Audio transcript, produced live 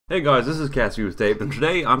Hey guys, this is Cassie with Dave, and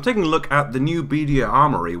today I'm taking a look at the new BD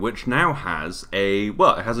Armory, which now has it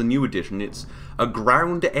has a new addition. It's a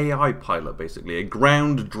ground AI pilot, basically, a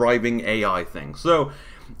ground driving AI thing. So,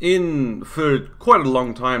 for quite a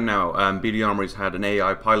long time now, BD Armory's had an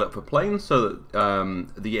AI pilot for planes, so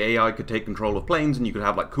that the AI could take control of planes, and you could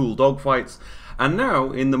have like cool dogfights. And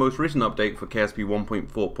now, in the most recent update for KSP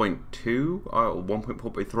 1.4.2, or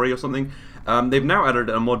 1.4.3 or something, they've now added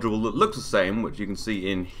a module that looks the same, which you can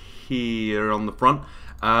see in here on the front,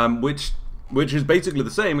 which is basically the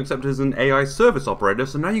same, except as an AI service operator,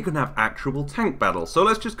 so now you can have actual tank battles. So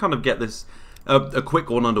let's just kind of get this, a quick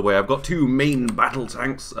one underway. I've got two main battle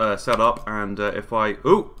tanks set up, and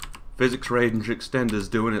physics range extender's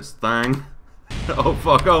doing its thing. Oh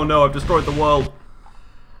fuck, oh no, I've destroyed the world.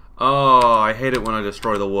 Oh, I hate it when I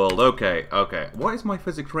destroy the world. Okay. What is my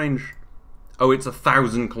physics range? Oh, it's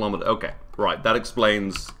 1,000 kilometers. Okay, right. That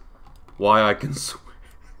explains why I can swim.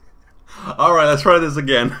 Alright, let's try this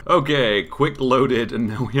again. Okay, quick loaded, and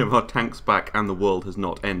now we have our tanks back, and the world has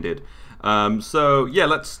not ended. So, yeah,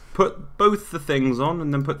 let's put both the things on,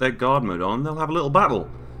 and then put their guard mode on. They'll have a little battle.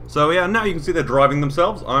 So, yeah, now you can see they're driving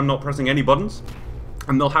themselves. I'm not pressing any buttons.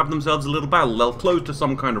 And they'll have themselves a little battle. They'll close to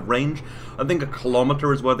some kind of range. I think 1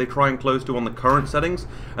 kilometer is where they try and close to on the current settings.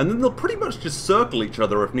 And then they'll pretty much just circle each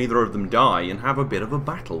other if neither of them die and have a bit of a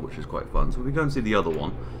battle, which is quite fun. So if we go and see the other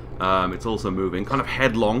one, it's also moving, kind of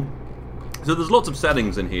headlong. So there's lots of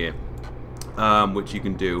settings in here, which you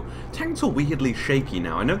can do. Tanks are weirdly shaky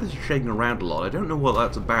now. I know this is shaking around a lot. I don't know what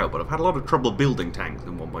that's about, but I've had a lot of trouble building tanks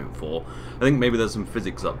in 1.4. I think maybe there's some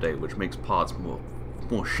physics update which makes parts more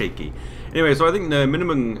shaky. Anyway, so I think the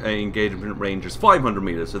minimum engagement range is 500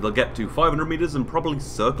 meters, so they'll get to 500 meters and probably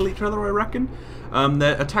circle each other, I reckon.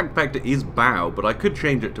 Their attack vector is bow, but I could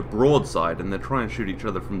change it to broadside, and they're trying to shoot each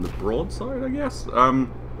other from the broadside, I guess. And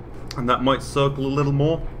that might circle a little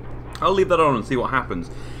more. I'll leave that on and see what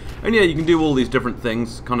happens. And yeah, you can do all these different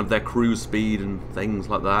things, kind of their cruise speed and things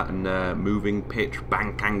like that, and moving, pitch,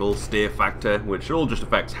 bank angle, steer factor, which all just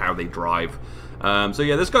affects how they drive. So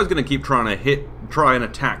yeah, this guy's going to keep trying to try and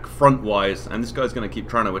attack front-wise, and this guy's going to keep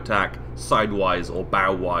trying to attack sidewise or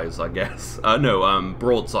bow-wise, I guess.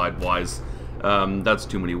 Broadside-wise. That's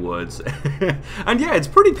too many words. And yeah, it's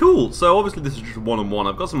pretty cool. So obviously this is just one-on-one.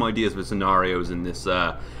 I've got some ideas for scenarios in this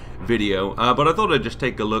video, but I thought I'd just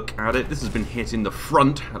take a look at it. This has been hit in the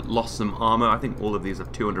front, lost some armor. I think all of these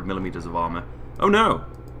have 200 millimeters of armor. Oh no!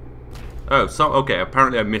 Oh, so okay,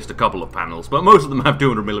 apparently I missed a couple of panels, but most of them have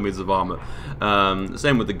 200 millimeters of armor.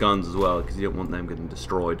 Same with the guns as well, because you don't want them getting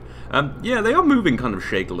destroyed. Yeah, they are moving kind of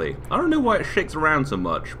shakily. I don't know why it shakes around so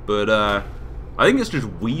much, but I think it's just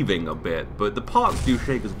weaving a bit, but the parts do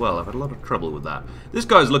shake as well. I've had a lot of trouble with that. This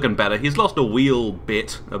guy's looking better. He's lost a wheel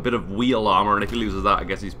bit, a bit of wheel armor, and if he loses that, I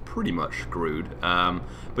guess he's pretty much screwed.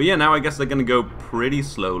 But yeah, now I guess they're going to go pretty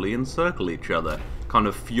slowly and circle each other, kind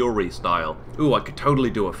of Fury style. Ooh, I could totally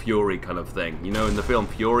do a Fury kind of thing. You know, in the film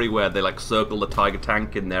Fury, where they like circle the Tiger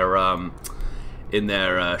tank in their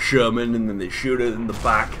Sherman, and then they shoot it in the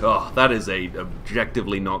back. Oh, that is a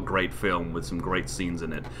objectively not great film with some great scenes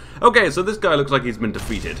in it. Okay, so this guy looks like he's been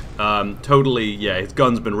defeated. Totally, yeah, his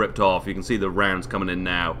gun's been ripped off. You can see the rounds coming in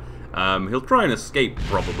now. He'll try and escape,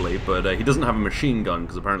 probably, but he doesn't have a machine gun,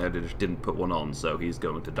 because apparently I just didn't put one on, so he's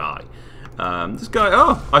going to die. This guy,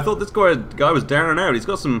 oh, I thought this guy was down and out. He's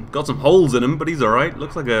got some holes in him, but he's alright.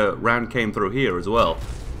 Looks like a round came through here as well.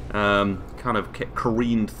 Kind of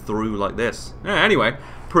careened through like this. Yeah, anyway,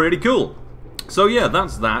 pretty cool. So yeah,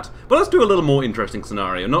 that's that. But let's do a little more interesting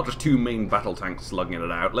scenario. Not just two main battle tanks slugging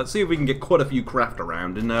it out. Let's see if we can get quite a few craft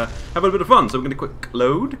around and have a bit of fun. So we're going to quick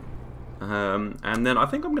load. And then I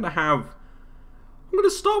think I'm going to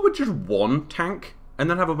start with just one tank, and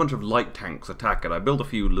then have a bunch of light tanks attack it. I built a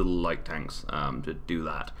few little light tanks to do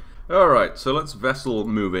that. Alright, so let's vessel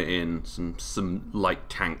move it in, some light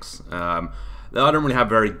tanks. I don't really have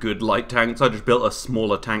very good light tanks. I just built a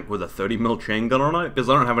smaller tank with a 30mm chain gun on it, because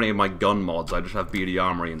I don't have any of my gun mods. I just have BD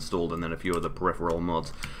Armory installed and then a few other peripheral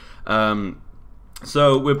mods.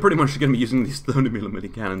 So we're pretty much going to be using these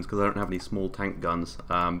 30mm cannons because I don't have any small tank guns.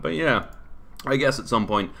 But yeah, I guess at some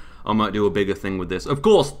point I might do a bigger thing with this. Of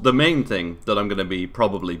course, the main thing that I'm going to be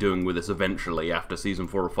probably doing with this eventually after Season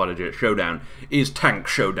 4 of Fighter Jet Showdown is Tank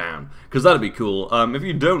Showdown, because that'd be cool. If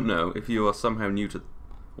you don't know, if you are somehow new to...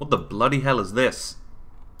 What the bloody hell is this?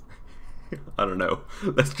 I don't know.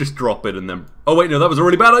 Let's just drop it and then... Oh wait, no, that was a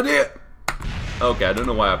really bad idea! Okay, I don't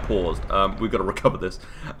know why I paused. We've got to recover this.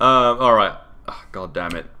 Alright. Oh, God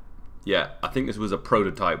damn it. Yeah, I think this was a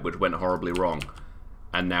prototype which went horribly wrong.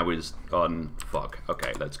 And now is on... Fuck.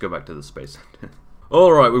 Okay, let's go back to the space center.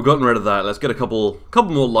 Alright, we've gotten rid of that. Let's get a couple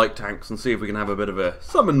more light tanks and see if we can have a bit of a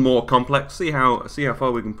something more complex. See how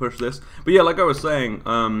far we can push this. But yeah, like I was saying,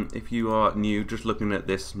 if you are new, just looking at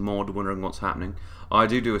this mod, wondering what's happening, I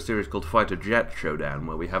do a series called Fighter Jet Showdown,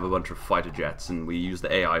 where we have a bunch of fighter jets and we use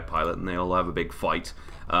the AI pilot, and they all have a big fight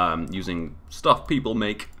using stuff people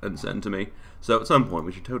make and send to me. So at some point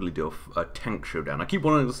we should totally do a tank showdown. I keep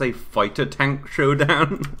wanting to say fighter tank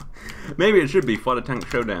showdown. Maybe it should be fighter tank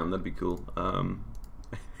showdown. That'd be cool.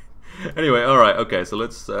 Anyway, alright, okay, so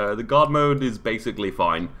let's, the guard mode is basically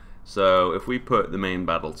fine. So if we put the main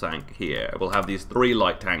battle tank here, we'll have these 3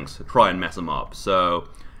 light tanks to try and mess them up. So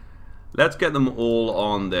let's get them all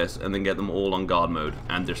on this and then get them all on guard mode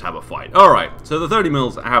and just have a fight. Alright, so the 30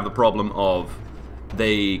 mils have the problem of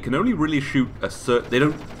they can only really shoot they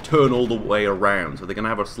don't turn all the way around, so they can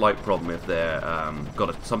have a slight problem if they're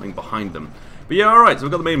got something behind them. But yeah, alright, so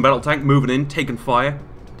we've got the main battle tank moving in, taking fire.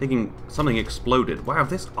 Something exploded. Wow,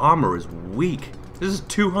 this armor is weak. This is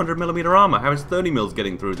 200mm armor. How is 30 mils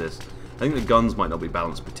getting through this? I think the guns might not be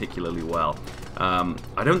balanced particularly well.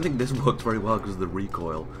 I don't think this works very well because of the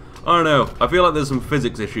recoil. I don't know. I feel like there's some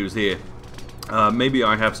physics issues here. Maybe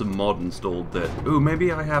I have some mod installed that... Ooh,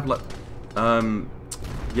 maybe I have like...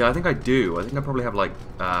 yeah, I think I do. I think I probably have like...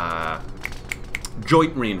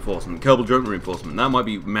 joint reinforcement, Kerbal joint reinforcement. That might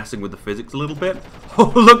be messing with the physics a little bit.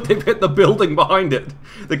 Oh, look, they've hit the building behind it.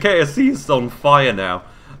 The KSC is on fire now.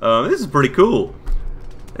 This is pretty cool.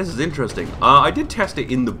 This is interesting. I did test it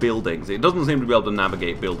in the buildings. It doesn't seem to be able to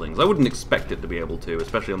navigate buildings. I wouldn't expect it to be able to,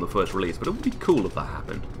 especially on the first release, but it would be cool if that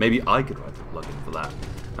happened. Maybe I could write the plugin for that.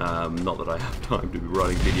 Not that I have time to be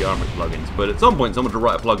writing BD Armory plugins, but at some point someone should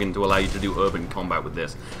write a plugin to allow you to do urban combat with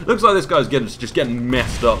this. Looks like this guy's just getting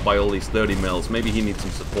messed up by all these 30 mils. Maybe he needs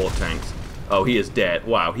some support tanks. Oh, he is dead.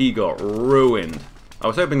 Wow, he got ruined. I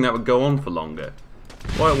was hoping that would go on for longer.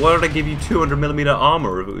 Why did I give you 200mm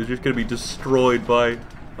armor if it was just going to be destroyed by...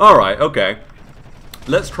 Alright, okay.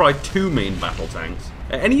 Let's try 2 main battle tanks.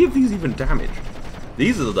 Are any of these even damaged?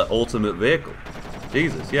 These are the ultimate vehicle.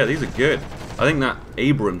 Jesus, yeah, these are good. I think that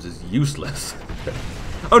Abrams is useless.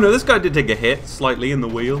 Oh no, this guy did take a hit slightly in the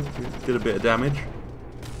wheel. Did a bit of damage.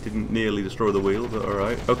 Didn't nearly destroy the wheel, but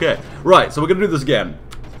alright. Okay, right, so we're going to do this again.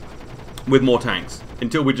 With more tanks.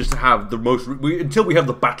 Until we just have the most... until we have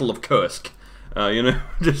the Battle of Kursk. You know,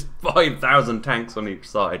 just 5,000 tanks on each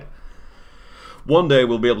side. One day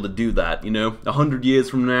we'll be able to do that, you know, 100 years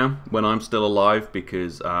from now, when I'm still alive,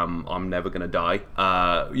 because I'm never going to die.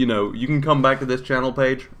 You know, you can come back to this channel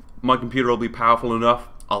page. My computer will be powerful enough.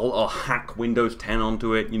 I'll hack Windows 10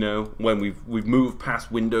 onto it, you know, when we've moved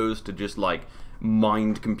past Windows to just like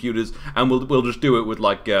mined computers, and we'll just do it with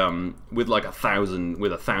like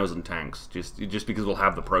 1,000 tanks, just because we'll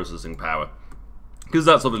have the processing power. Because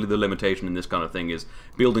that's obviously the limitation in this kind of thing, is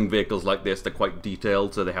building vehicles like this. They're quite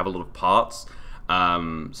detailed, so they have a lot of parts.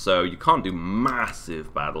 So you can't do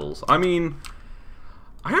massive battles. I mean,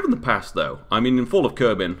 I have in the past though. I mean, in Fall of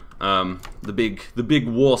Kerbin, the big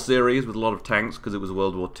war series with a lot of tanks, because it was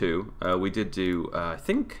World War II. We did do, I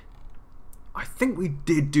think we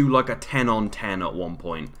did do like a 10-on-10 at one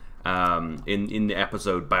point. In the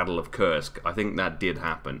episode Battle of Kursk. I think that did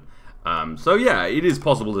happen. So yeah, it is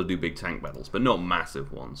possible to do big tank battles, but not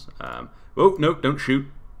massive ones. Oh, no, don't shoot.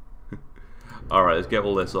 Alright, let's get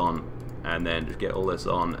all this on. And then just get all this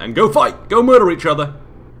on. And go fight! Go murder each other!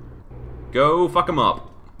 Go fuck them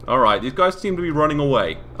up. Alright, these guys seem to be running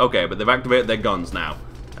away. Okay, but they've activated their guns now.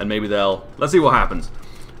 And maybe they'll... Let's see what happens.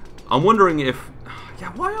 I'm wondering if...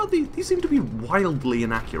 Yeah, why are these... These seem to be wildly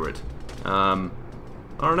inaccurate. I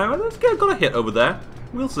don't know. Let's got a hit over there.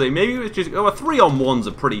 We'll see. Maybe it's just... Oh, a 3-on-1's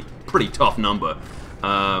a pretty tough number.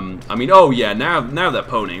 I mean, oh yeah, now they're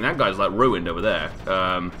poning. That guy's like ruined over there.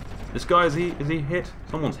 This guy, is he hit?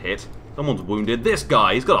 Someone's hit. Someone's wounded. This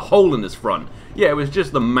guy, he's got a hole in his front. Yeah, it was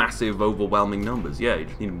just the massive, overwhelming numbers. Yeah, you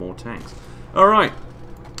just needed more tanks. Alright.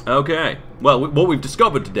 Okay. Well, what we've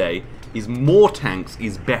discovered today is more tanks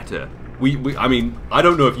is better. I mean, I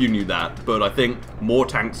don't know if you knew that, but I think more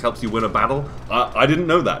tanks helps you win a battle. I didn't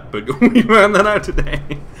know that, but we found that out today.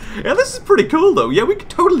 Yeah, this is pretty cool, though. Yeah, we could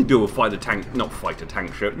totally do a fighter tank... Not fighter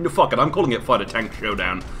tank show... No, fuck it, I'm calling it Fighter Tank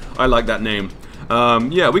Showdown. I like that name.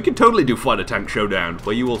 Yeah, we could totally do Fighter Tank Showdown,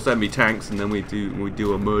 where you all send me tanks, and then we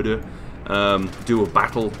do a murder. Do a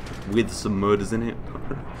battle with some murders in it.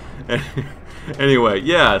 Anyway,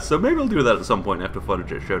 yeah, so maybe I'll do that at some point after Fighter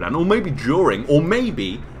Jet Showdown, or maybe during, or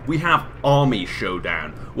maybe we have Army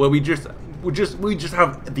Showdown, where we just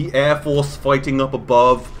have the Air Force fighting up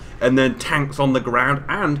above, and then tanks on the ground,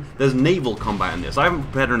 and there's naval combat in this. I haven't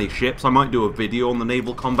prepared any ships. I might do a video on the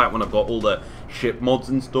naval combat when I've got all the ship mods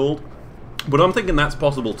installed, but I'm thinking that's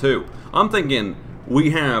possible too. I'm thinking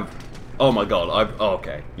We have... Oh my god, oh,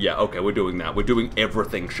 okay. Yeah, okay, we're doing that. We're doing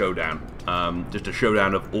everything showdown. Just a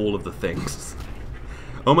showdown of all of the things.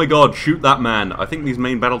 Oh my god, shoot that man. I think these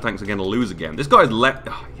main battle tanks are going to lose again. This guy's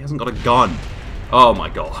he hasn't got a gun. Oh my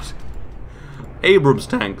god. Abrams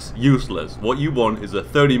tanks, useless. What you want is a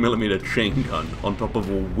 30mm chain gun on top of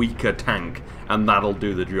a weaker tank, and that'll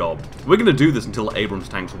do the job. We're going to do this until Abrams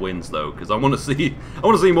tanks wins, though, because I want to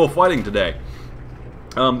see more fighting today.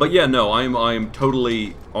 But yeah, no, I'm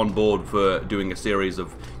totally on board for doing a series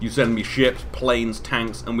of you send me ships, planes,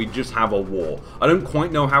 tanks, and we just have a war. I don't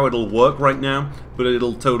quite know how it'll work right now, but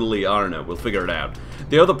it'll totally, I don't know, we'll figure it out.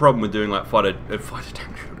 The other problem with doing like fighter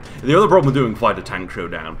tank showdown, the other problem with doing fighter tank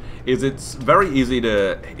showdown is it's very easy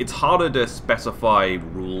to, it's harder to specify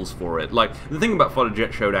rules for it. Like, the thing about fighter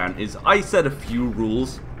jet showdown is I set a few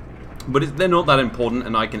rules, but they're not that important,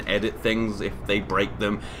 and I can edit things if they break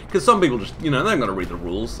them. Because some people just, you know, they're not going to read the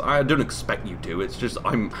rules. I don't expect you to. It's just,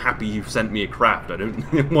 I'm happy you've sent me a craft. I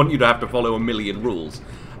don't want you to have to follow a million rules.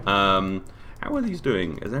 How are these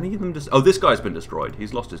doing? Is any of them just... Oh, this guy's been destroyed.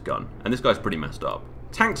 He's lost his gun. And this guy's pretty messed up.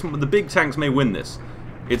 Tanks, the big tanks may win this.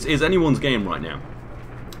 It's anyone's game right now.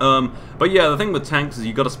 But yeah, the thing with tanks is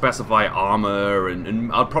you got to specify armor,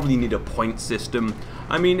 and I'd probably need a point system.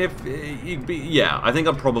 I mean, yeah, I think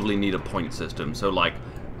I'd probably need a point system. So like,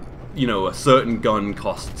 you know, a certain gun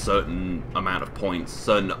costs a certain amount of points,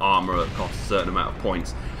 certain armor costs a certain amount of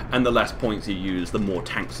points, and the less points you use, the more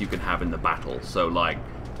tanks you can have in the battle. So like,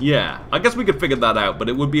 yeah, I guess we could figure that out, but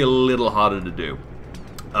it would be a little harder to do.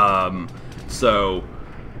 So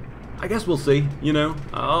I guess we'll see, you know,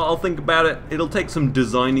 I'll think about it. It'll take some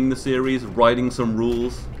designing the series, writing some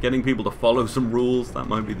rules, getting people to follow some rules. That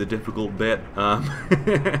might be the difficult bit. But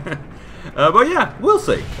yeah, we'll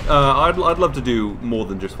see. I'd love to do more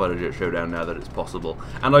than just Fighter Jet Showdown now that it's possible.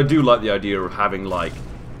 And I do like the idea of having like,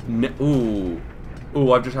 ooh,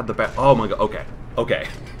 I've just had the bet. Oh my god, okay.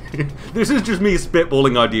 This is just me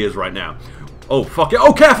spitballing ideas right now. Oh, fuck it.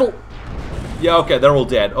 Oh, careful! Yeah, okay, they're all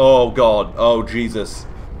dead. Oh god, oh Jesus.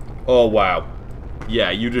 Oh, wow.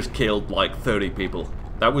 Yeah, you just killed, like, 30 people.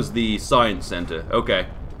 That was the science center. Okay.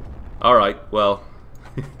 Alright, well.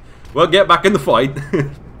 Well, get back in the fight.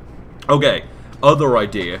 Okay, other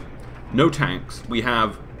idea. No tanks. We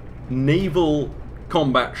have naval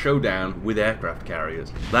combat showdown with aircraft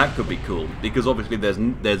carriers. That could be cool, because obviously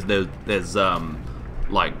there's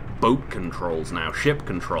like, boat controls now, ship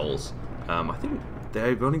controls. I think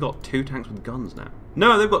they've only got 2 tanks with guns now.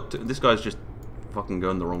 No, they've got 2. This guy's just fucking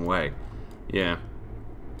going the wrong way. Yeah.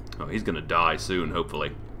 Oh, he's gonna die soon,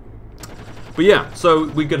 hopefully. But yeah, so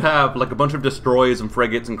we could have like a bunch of destroyers and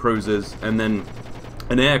frigates and cruisers, and then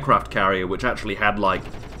an aircraft carrier which actually had like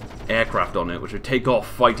aircraft on it, which would take off,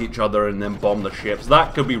 fight each other, and then bomb the ships.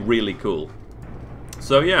 That could be really cool.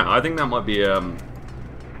 So yeah, I think that might be an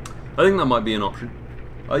option.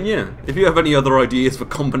 Yeah, if you have any other ideas for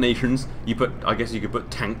combinations, I guess you could put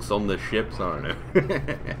tanks on the ships, I don't know.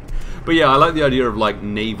 But yeah, I like the idea of like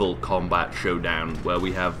naval combat showdown, where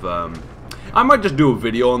we have, I might just do a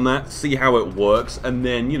video on that, see how it works, and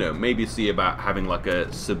then, you know, maybe see about having like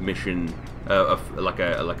a submission, like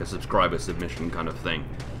a subscriber submission kind of thing.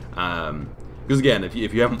 Because again, if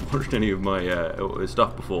you haven't watched any of my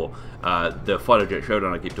stuff before, the Fighter Jet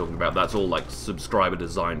Showdown I keep talking about, that's all like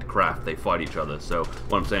subscriber-designed craft. They fight each other. So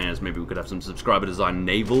what I'm saying is maybe we could have some subscriber-designed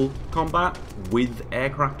naval combat with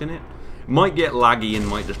aircraft in it. Might get laggy and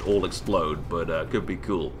might just all explode, but could be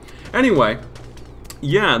cool. Anyway,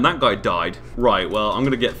 yeah, and that guy died. Right, well, I'm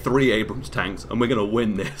going to get 3 Abrams tanks, and we're going to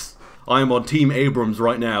win this. I am on Team Abrams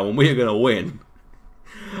right now, and we're going to win.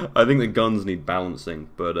 I think the guns need balancing,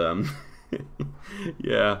 but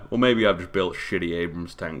yeah, well maybe I've just built shitty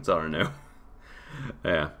Abrams tanks, I don't know.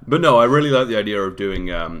 Yeah, but no, I really like the idea of doing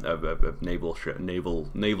a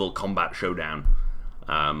naval combat showdown.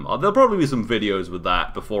 There'll probably be some videos with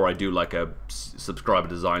that before I do like a subscriber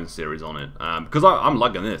design series on it, because I'm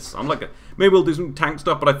liking this. Maybe we'll do some tank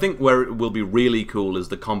stuff, but I think where it will be really cool is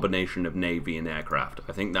the combination of Navy and aircraft.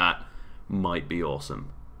 I think that might be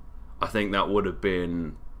awesome. I think that would have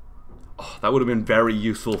been... Oh, that would have been very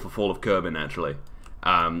useful for Fall of Kerbin, actually.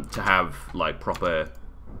 To have, like, proper...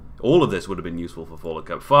 All of this would have been useful for Fall of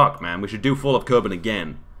Kerbin. Fuck, man, we should do Fall of Kerbin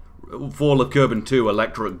again. Fall of Kerbin 2,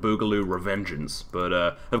 Electric Boogaloo Revengeance. But,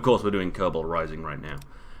 of course, we're doing Kerbal Rising right now.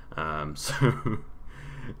 So,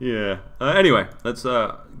 yeah. Anyway, let's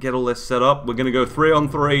get all this set up. We're going to go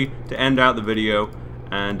 3-on-3 to end out the video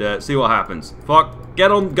and see what happens. Fuck,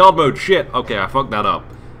 get on guard mode. Shit. Okay, I fucked that up.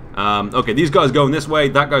 Okay, these guys going this way,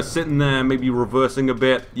 that guy's sitting there, maybe reversing a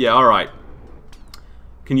bit. Yeah, alright.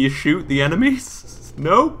 Can you shoot the enemies?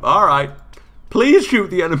 Nope, alright. Please shoot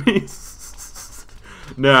the enemies.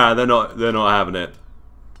 Nah, they're not having it.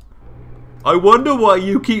 I wonder why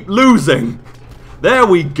you keep losing. There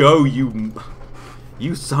we go, you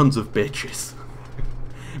sons of bitches.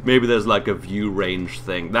 Maybe there's like a view range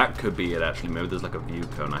thing. That could be it, actually. Maybe there's like a view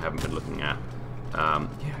cone I haven't been looking at. Yeah,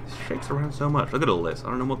 it shakes around so much. Look at all this. I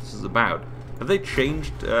don't know what this is about. Have they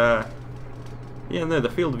changed? Yeah, no, the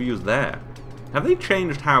field of view is there. Have they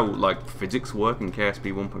changed how like physics work in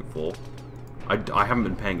KSP 1.4? I haven't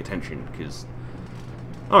been paying attention because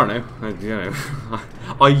I don't know. You know,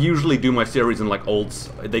 I usually do my series in like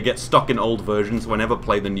they get stuck in old versions, so I never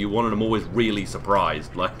play the new one, and I'm always really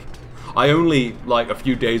surprised. Like, I only like a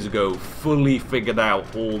few days ago fully figured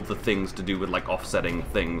out all the things to do with like offsetting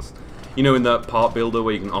things. You know, in the part builder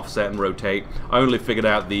where you can offset and rotate, I only figured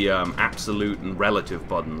out the absolute and relative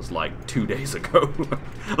buttons like 2 days ago.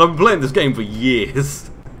 I've been playing this game for years.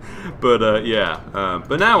 But yeah,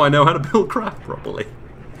 but now I know how to build craft properly.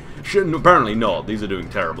 Shouldn't, apparently not. These are doing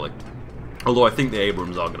terribly. Although I think the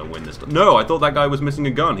Abrams are going to win this. No, I thought that guy was missing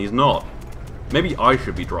a gun. He's not. Maybe I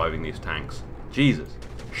should be driving these tanks. Jesus.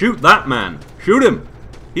 Shoot that man. Shoot him.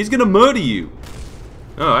 He's going to murder you.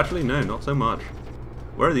 Oh, actually, no, not so much.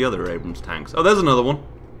 Where are the other Abrams tanks? Oh, there's another one.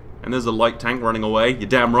 And there's a light tank running away. You're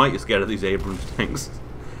damn right you're scared of these Abrams tanks.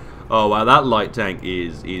 Oh, wow, that light tank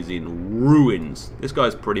is in ruins. This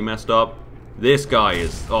guy's pretty messed up. This guy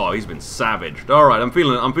is... Oh, he's been savaged. Alright, I'm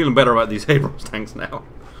feeling better about these Abrams tanks now.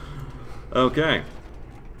 Okay.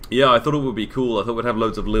 Yeah, I thought it would be cool. I thought we'd have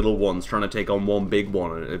loads of little ones trying to take on one big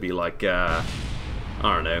one. And it'd be like, I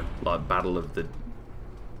don't know, like Battle of the...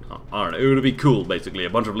 I don't know, it would be cool, basically. A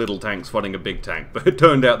bunch of little tanks fighting a big tank. But it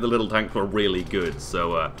turned out the little tanks were really good,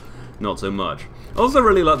 so not so much. I also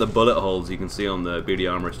really like the bullet holes you can see on the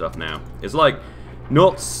BD Armory stuff now. It's like,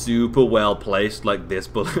 not super well placed like this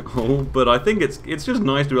bullet hole, but I think it's just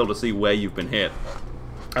nice to be able to see where you've been hit.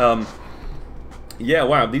 Yeah,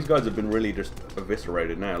 wow, these guys have been really just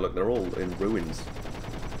eviscerated now. Look, they're all in ruins.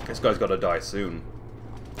 This guy's got to die soon.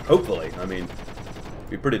 Hopefully, I mean, it'd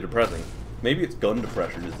be pretty depressing. Maybe it's gun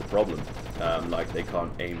depression is the problem. Like, they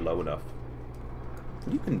can't aim low enough.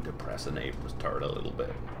 You can depress an Abrams turret a little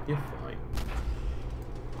bit. You're fine.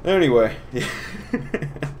 Anyway.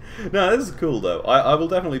 No, this is cool, though. I will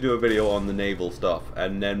definitely do a video on the naval stuff,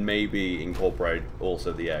 and then maybe incorporate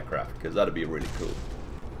also the aircraft, because that'd be really cool.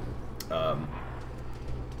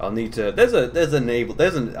 I'll need to... There's a naval... I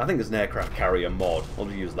think there's an aircraft carrier mod. I'll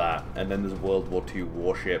use that. And then there's World War II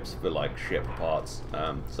warships for, like, ship parts.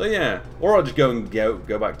 So, yeah. Or I'll just go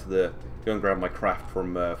back to the... Go and grab my craft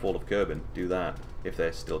from Fall of Kerbal. Do that. If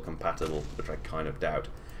they're still compatible, which I kind of doubt.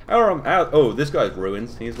 Oh, this guy's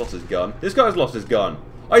ruins. He's lost his gun. This guy's lost his gun.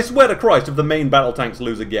 I swear to Christ, if the main battle tanks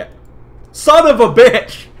lose again. Son of a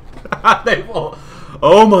bitch!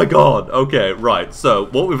 Oh my god. Okay, right. So,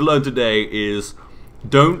 what we've learned today is...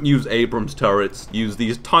 Don't use Abrams turrets. Use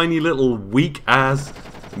these tiny little weak-ass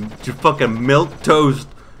fucking milquetoast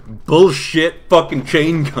bullshit fucking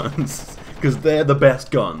chain guns. Because they're the best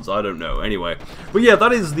guns. I don't know. Anyway. But yeah,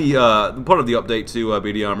 that is the part of the update to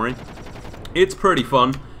BD Armory. It's pretty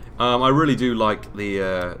fun. I really do like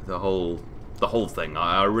the whole thing.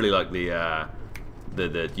 I really like the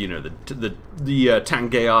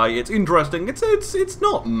tank AI. It's interesting. It's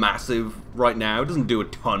not massive right now. It doesn't do a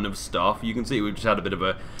ton of stuff. You can see we've just had a bit of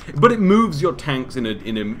a, but it moves your tanks in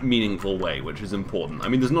a meaningful way, which is important. I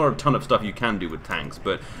mean, there's not a ton of stuff you can do with tanks,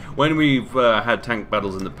 but when we've had tank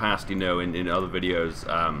battles in the past, you know, in other videos,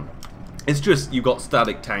 it's just you've got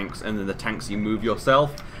static tanks and then the tanks you move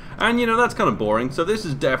yourself. And, you know, that's kind of boring. So this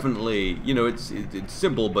is definitely, you know, it's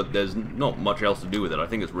simple, but there's not much else to do with it. I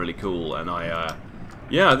think it's really cool, and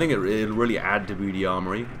yeah, I think it'll really add to BD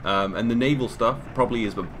Armory. And the naval stuff probably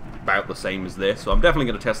is about the same as this, so I'm definitely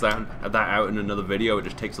going to test that out in another video. It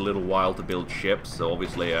just takes a little while to build ships, so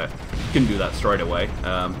obviously you can do that straight away.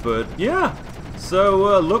 But yeah,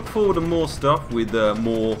 so look forward to more stuff with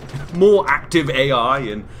more active AI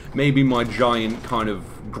and maybe my giant kind of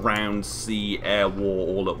ground, sea, air war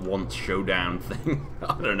all at once showdown thing.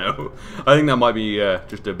 I don't know. I think that might be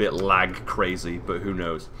just a bit lag crazy, but who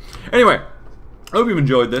knows. Anyway. I hope you've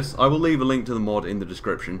enjoyed this. I will leave a link to the mod in the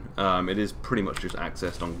description. It is pretty much just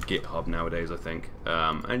accessed on GitHub nowadays, I think.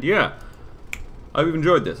 And yeah, I hope you've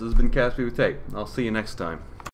enjoyed this. This has been KSP with Tape. I'll see you next time.